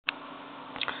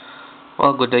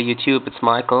Well, good day YouTube, it's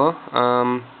Michael.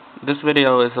 This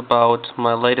video is about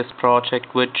my latest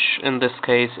project, which in this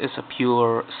case is a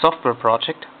pure software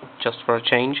project, just for a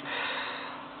change.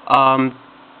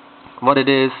 What it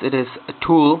is a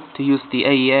tool to use the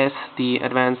AES, the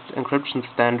Advanced Encryption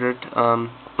Standard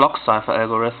block cipher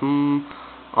algorithm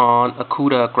on a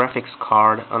CUDA graphics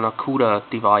card, on a CUDA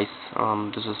device.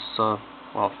 This is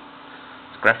well,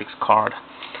 graphics card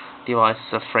device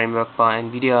framework by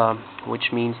NVIDIA,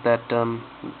 which means that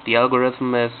the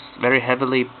algorithm is very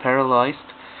heavily parallelized,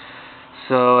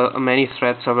 so many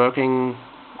threads are working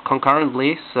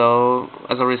concurrently, so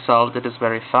as a result it is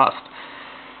very fast.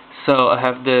 So I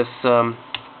have this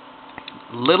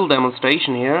little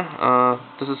demonstration here.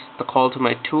 This is the call to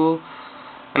my tool,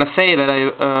 and I say that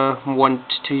I want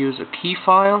to use a key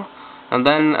file, and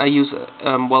then I use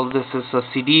well, this is a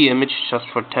CD image just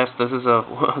for test. This is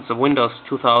it's a Windows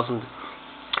 2000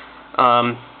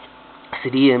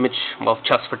 CD image, well,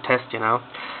 just for test, you know.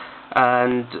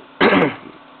 And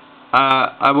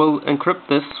I will encrypt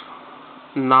this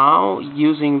now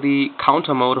using the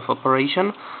counter mode of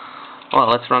operation. Well,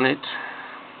 let's run it.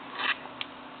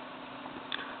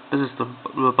 This is the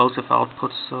verbose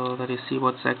output, so that you see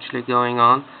what's actually going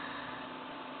on.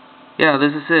 Yeah,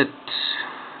 this is it.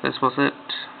 This was it.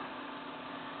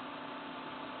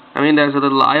 I mean, there's a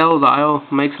little I/O. The I/O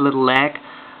makes a little lag,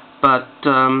 but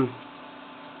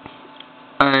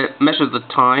I measured the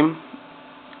time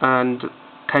and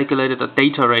calculated a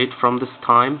data rate from this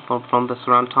time, from this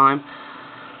runtime.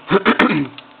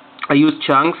 I used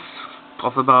chunks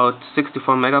of about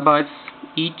 64 megabytes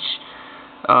each.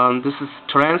 This is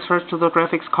transferred to the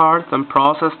graphics card, then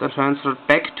processed and transferred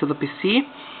back to the PC.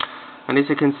 And as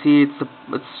you can see,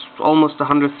 it's almost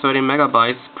 130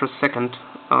 megabytes per second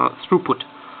throughput,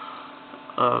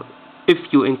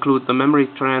 if you include the memory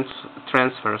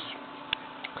transfers.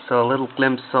 So a little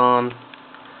glimpse on.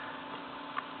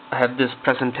 I have this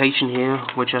presentation here,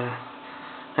 which I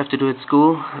have to do at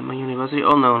school, at my university.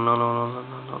 Oh no!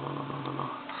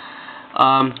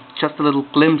 Just a little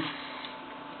glimpse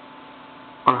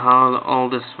on how all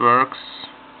this works.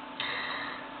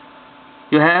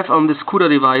 You have on this CUDA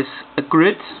device a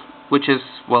grid, which is,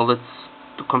 well, that's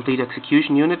the complete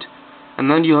execution unit,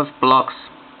 and then you have blocks,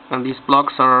 and these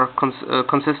blocks are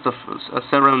consist of a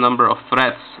several number of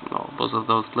threads. Well, those are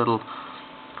those little,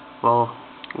 well,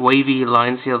 wavy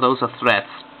lines here. Those are threads,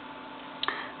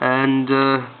 and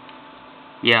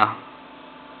yeah,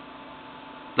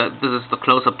 this is the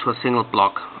close-up to a single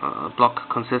block. A block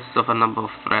consists of a number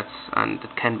of threads, and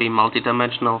it can be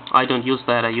multi-dimensional. I don't use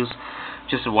that. I use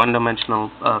just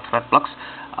one-dimensional thread blocks.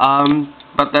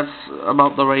 But that's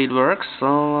about the way it works.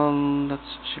 So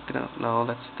let's check it out. No,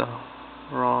 that's the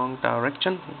wrong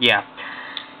direction. Yeah.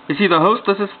 You see the host,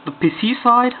 this is the PC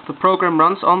side. The program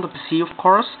runs on the PC, of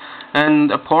course,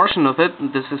 and a portion of it,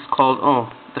 this is called,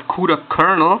 the CUDA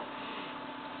kernel.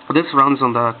 This runs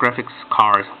on the graphics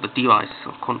card, the device.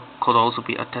 So could also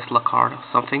be a Tesla card or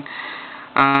something.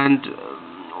 And,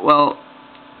 well,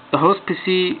 the host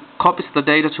PC copies the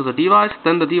data to the device,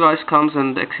 then the device comes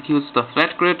and executes the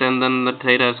thread grid, and then the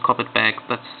data is copied back.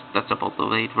 That's about the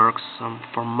way it works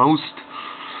for most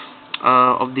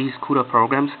of these CUDA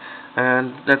programs,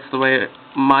 and that's the way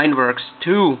mine works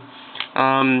too.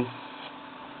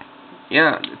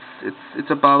 Yeah, it's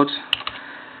about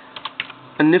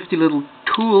a nifty little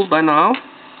tool by now.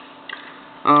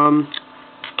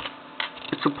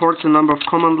 It supports a number of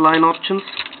command line options.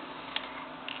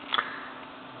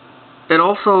 It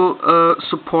also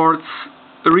supports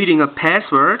reading a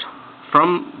password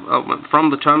from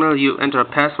the terminal. You enter a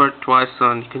password twice,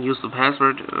 and you can use the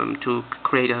password to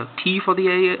create a key for the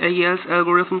AES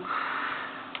algorithm.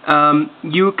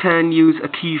 You can use a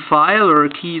key file or a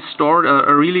key stored, a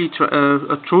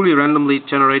truly randomly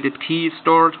generated key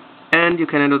stored, and you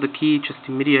can enter the key just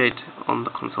immediate on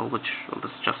the console, which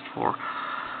is just for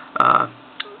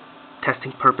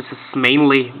testing purposes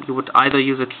mainly. You would either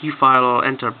use a key file or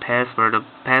enter a password. A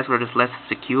password is less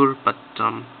secure, but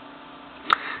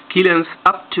key lengths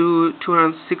up to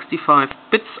 265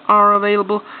 bits are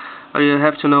available. You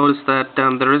have to notice that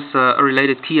there is a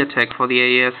related key attack for the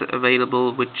AES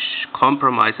available, which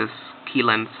compromises key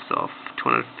lengths of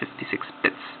 256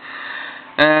 bits.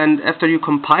 And after you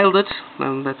compiled it,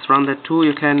 let's run that too.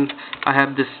 I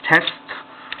have this test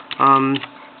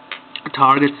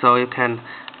target, so you can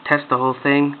test the whole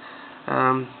thing.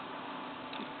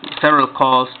 Several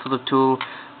calls to the tool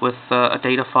with a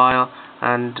data file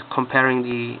and comparing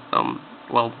the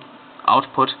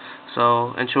output,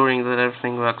 so ensuring that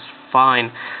everything works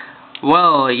fine.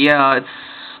 Well, yeah,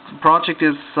 the project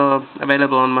is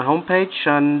available on my homepage,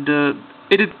 and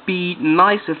it'd be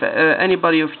nice if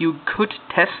anybody of you could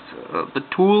test the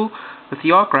tool with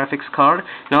your graphics card.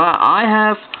 Now I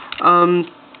have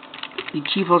the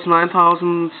GeForce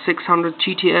 9600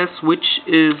 GTS, which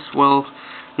is, well,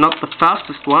 not the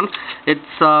fastest one. It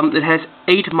has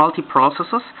 8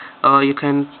 multiprocessors. You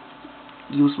can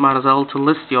use -L to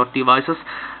list your devices.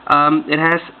 It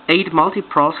has 8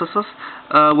 multiprocessors,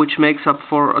 which makes up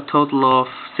for a total of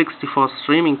 64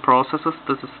 streaming processors.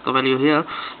 This is the value here,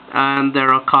 and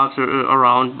there are cards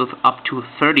around with up to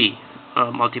 30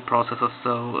 multiprocessors.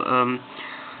 So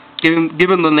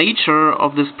given the nature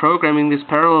of this programming, this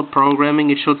parallel programming,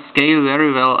 it should scale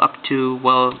very well up to,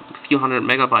 well, a few hundred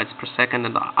megabytes per second,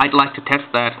 and I'd like to test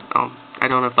that. I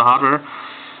don't have the hardware.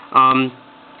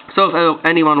 So if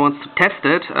anyone wants to test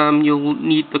it, you'll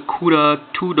need the CUDA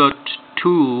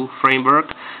 2.2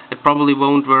 framework. It probably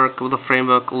won't work with a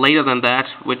framework later than that,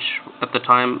 which at the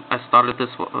time I started this,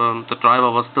 the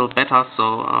driver was still beta,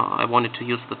 so I wanted to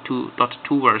use the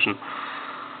 2.2 version.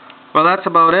 Well, that's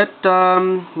about it.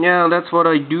 Yeah, that's what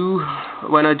I do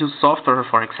when I do software,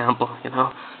 for example, you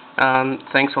know.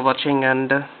 Thanks for watching,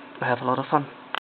 and have a lot of fun.